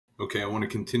Okay, I want to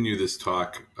continue this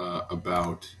talk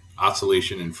about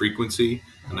oscillation and frequency,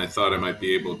 and I thought I might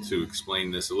be able to explain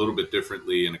this a little bit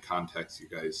differently in a context you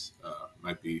guys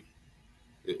might be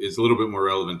is a little bit more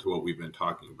relevant to what we've been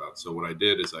talking about. So what I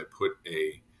did is I put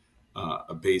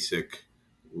a basic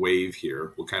wave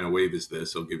here. What kind of wave is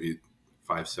this? I'll give you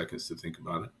 5 seconds to think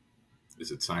about it.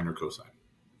 Is it sine or cosine?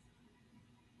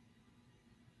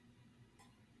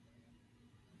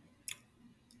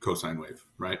 Cosine wave,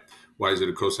 right? Why is it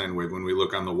a cosine wave? When we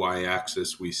look on the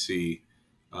y-axis, we see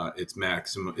it's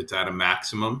maximum. It's at a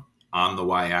maximum on the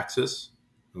y-axis.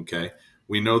 Okay,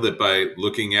 we know that by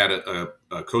looking at a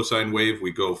cosine wave,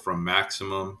 we go from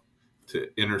maximum to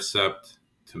intercept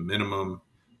to minimum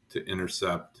to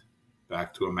intercept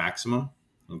back to a maximum.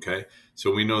 Okay,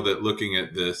 so we know that looking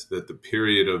at this, that the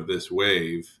period of this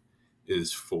wave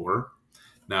is 4.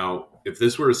 Now, if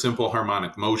this were a simple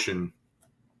harmonic motion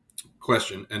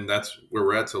question, and that's where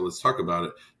we're at, so let's talk about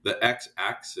it. The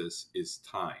x-axis is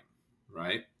time,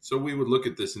 right? So we would look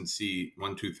at this and see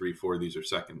 1, 2, 3, 4, these are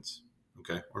seconds,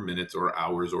 okay, or minutes or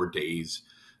hours or days,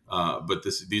 but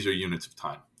these are units of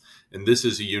time. And this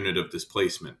is a unit of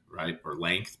displacement, right, or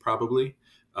length probably.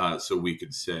 So we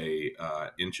could say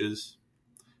inches,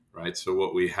 right? So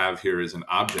what we have here is an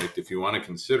object. If you want to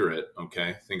consider it,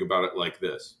 okay, think about it like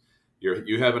this.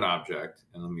 You have an object,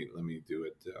 and let me do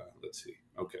it. Let's see.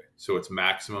 Okay, so it's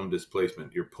maximum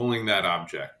displacement. You're pulling that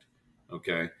object,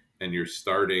 okay, and you're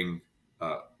starting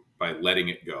by letting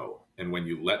it go. And when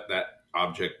you let that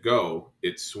object go,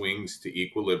 it swings to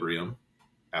equilibrium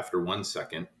after 1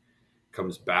 second,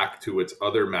 comes back to its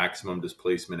other maximum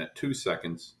displacement at 2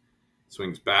 seconds,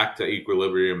 swings back to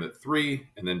equilibrium at 3,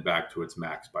 and then back to its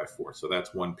max by 4. So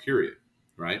that's one period,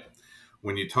 right?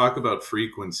 When you talk about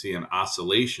frequency and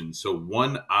oscillation, so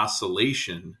one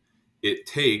oscillation, it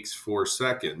takes 4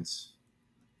 seconds,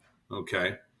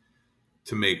 okay,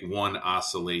 to make one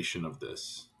oscillation of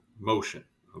this motion,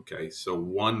 okay? So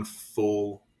one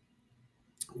full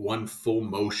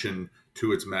motion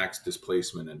to its max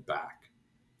displacement and back,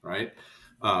 right?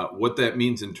 What that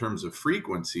means in terms of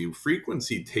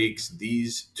frequency takes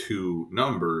these two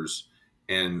numbers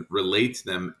and relates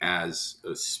them as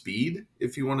a speed,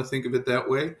 if you want to think of it that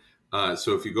way.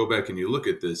 So if you go back and you look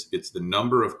at this, it's the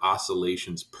number of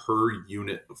oscillations per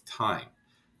unit of time.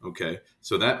 Okay,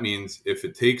 so that means if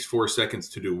it takes 4 seconds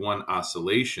to do one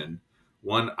oscillation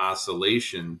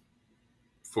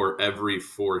for every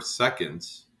 4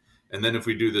 seconds, and then if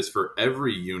we do this for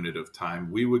every unit of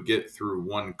time, we would get through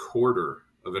 1/4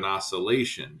 of an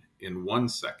oscillation in 1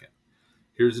 second.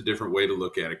 Here's a different way to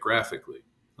look at it graphically,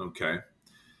 okay?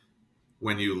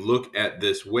 When you look at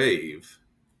this wave,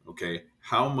 okay,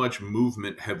 how much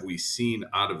movement have we seen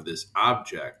out of this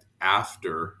object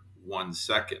after 1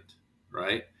 second,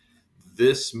 right?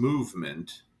 This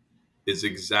movement is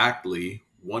exactly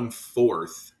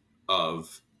 1/4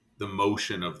 of the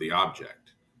motion of the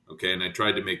object, okay? And I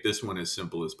tried to make this one as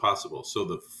simple as possible. So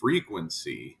the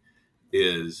frequency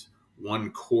is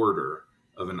 1/4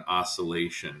 of an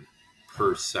oscillation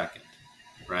per second,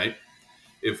 right?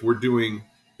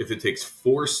 If it takes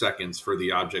 4 seconds for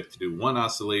the object to do one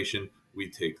oscillation, we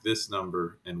take this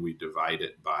number and we divide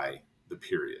it by the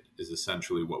period, is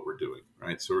essentially what we're doing,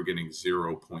 right? So we're getting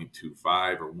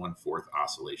 0.25 or 1/4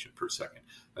 oscillation per second.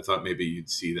 I thought maybe you'd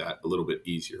see that a little bit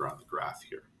easier on the graph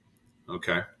here,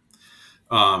 okay?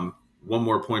 One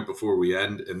more point before we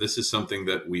end, and this is something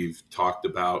that we've talked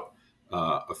about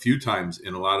a few times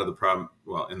in a lot of the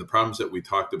problems that we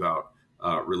talked about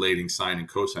relating sine and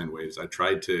cosine waves. I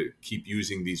tried to keep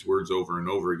using these words over and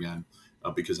over again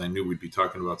because I knew we'd be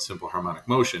talking about simple harmonic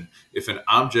motion. If an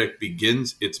object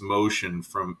begins its motion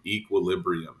from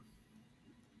equilibrium,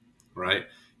 right?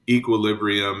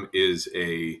 Equilibrium is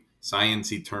a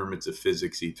sciencey term. It's a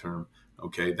physicsy term,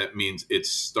 okay? That means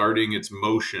it's starting its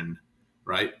motion,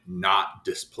 right? Not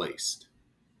displaced,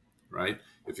 right?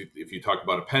 If you talk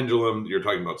about a pendulum, you're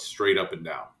talking about straight up and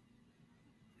down,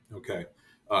 okay?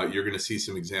 You're going to see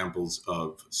some examples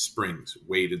of springs,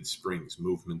 weighted springs,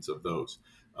 movements of those.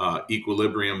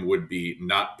 Equilibrium would be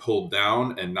not pulled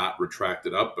down and not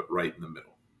retracted up, but right in the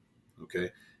middle,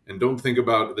 okay? And don't think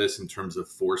about this in terms of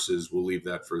forces. We'll leave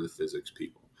that for the physics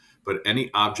people. But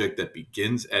any object that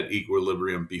begins at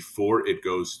equilibrium before it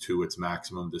goes to its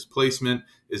maximum displacement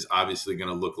is obviously going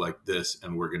to look like this,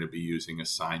 and we're going to be using a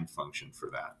sine function for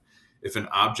that. If an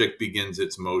object begins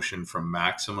its motion from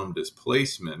maximum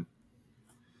displacement,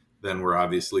 then we're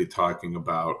obviously talking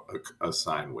about a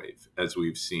sine wave, as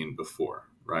we've seen before,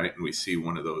 right? And we see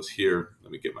one of those here.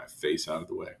 Let me get my face out of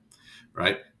the way,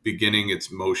 right? Beginning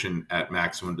its motion at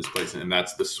maximum displacement, and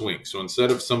that's the swing. So instead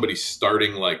of somebody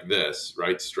starting like this,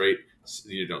 right, straight,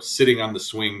 sitting on the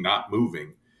swing, not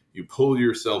moving. You pull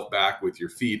yourself back with your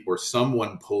feet, or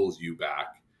someone pulls you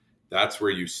back. That's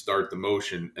where you start the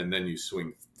motion, and then you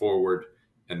swing forward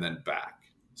and then back.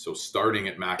 So starting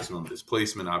at maximum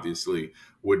displacement, obviously,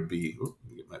 would be, let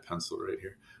me get my pencil right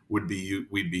here, we'd be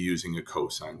using a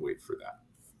cosine weight for that.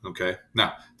 Okay.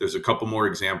 Now, there's a couple more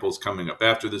examples coming up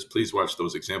after this. Please watch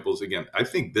those examples. Again, I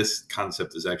think this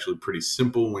concept is actually pretty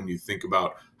simple when you think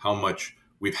about how much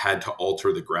we've had to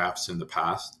alter the graphs in the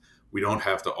past. We don't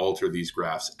have to alter these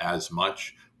graphs as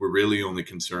much. We're really only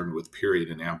concerned with period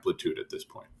and amplitude at this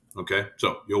point. Okay,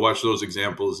 so you'll watch those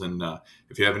examples, and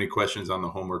if you have any questions on the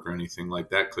homework or anything like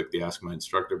that, click the Ask My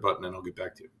Instructor button, and I'll get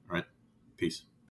back to you. All right, peace.